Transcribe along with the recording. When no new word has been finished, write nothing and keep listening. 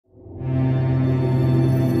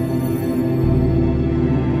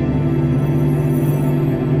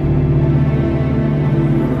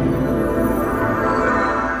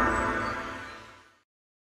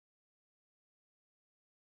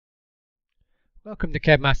Welcome to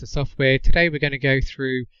CabMaster Software. Today we're going to go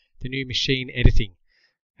through the new machine editing.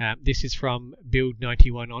 This is from build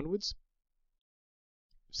 91 onwards.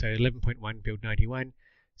 So 11.1 build 91.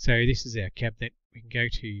 So this is our cabinet. We can go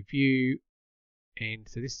to view, and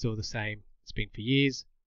so this is all the same. It's been for years.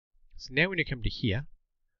 So now when you come to here,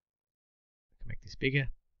 I can make this bigger.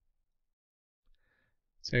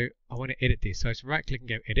 So I want to edit this. So I just right click and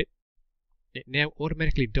go edit. It now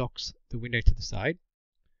automatically docks the window to the side.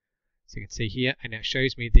 So you can see here, and it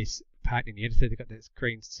shows me this part in the editor. They've got this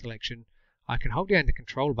green selection. I can hold down the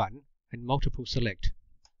control button and multiple select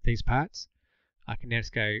these parts. I can now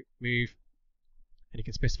just go move, and you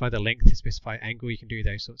can specify the length, specify angle. You can do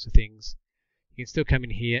those sorts of things. You can still come in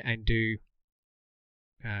here and do,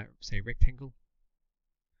 say, rectangle.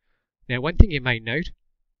 Now, one thing you may note,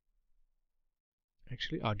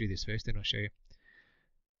 actually, I'll do this first, then I'll show you.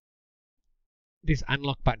 This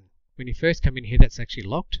unlock button. When you first come in here, that's actually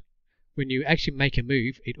locked. When you actually make a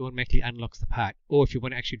move, it automatically unlocks the part. Or if you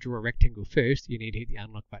want to actually draw a rectangle first, you need to hit the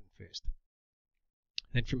unlock button first.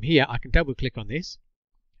 Then from here, I can double click on this.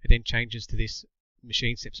 It then changes to this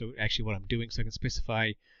machine step, so actually what I'm doing, so I can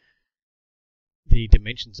specify the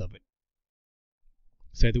dimensions of it.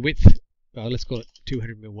 So the width, well, let's call it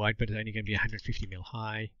 200 mm wide, but it's only going to be 150 mm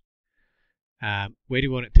high. Where do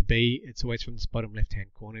you want it to be? It's always from this bottom left-hand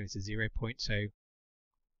corner. It's a 0 point, so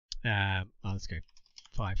let's go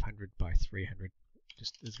 500 by 300,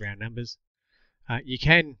 just as round numbers. You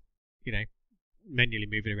can, manually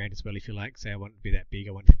move it around as well if you like. Say I want it to be that big,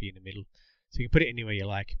 I want it to be in the middle. So you can put it anywhere you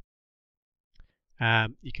like.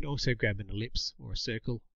 You can also grab an ellipse or a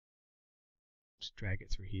circle, just drag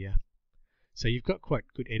it through here. So you've got quite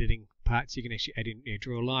good editing parts. You can actually add in,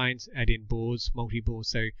 draw lines, add in bores, multi-bore.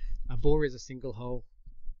 So a bore is a single hole,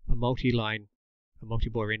 a multi-bore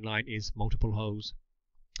inline is multiple holes.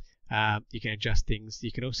 You can adjust things.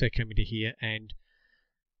 You can also come into here and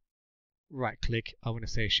right click. I want to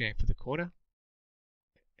say chamfer the corner,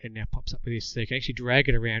 and now pops up with this. So you can actually drag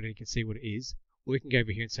it around and you can see what it is. Or you can go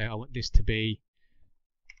over here and say I want this to be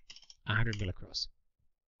 100 mm across,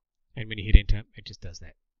 and when you hit enter, it just does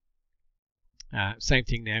that. Same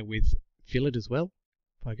thing now with fillet as well.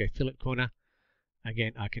 If I go fillet corner,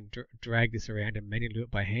 again I can drag this around and manually do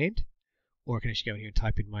it by hand, or I can actually go in here and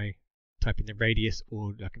type in the radius,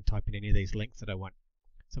 or I can type in any of these lengths that I want.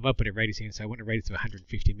 So if I put a radius in and say I want a radius of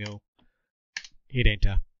 150 mm, hit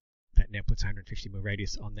enter, that now puts 150 mm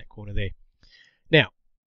radius on that corner there. Now,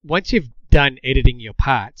 once you've done editing your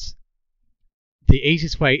parts, the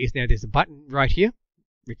easiest way is now there's a button right here,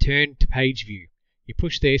 return to page view. You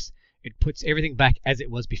push this, it puts everything back as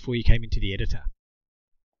it was before you came into the editor.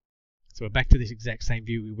 So we're back to this exact same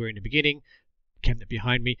view we were in the beginning, cabinet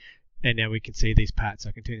behind me. And now we can see these parts.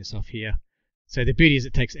 I can turn this off here. So the beauty is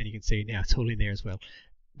it takes, and you can see now it's all in there as well.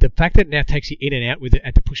 The fact that it now takes you in and out with it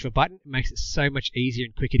at the push of a button makes it so much easier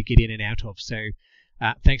and quicker to get in and out of. So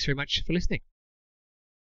thanks very much for listening.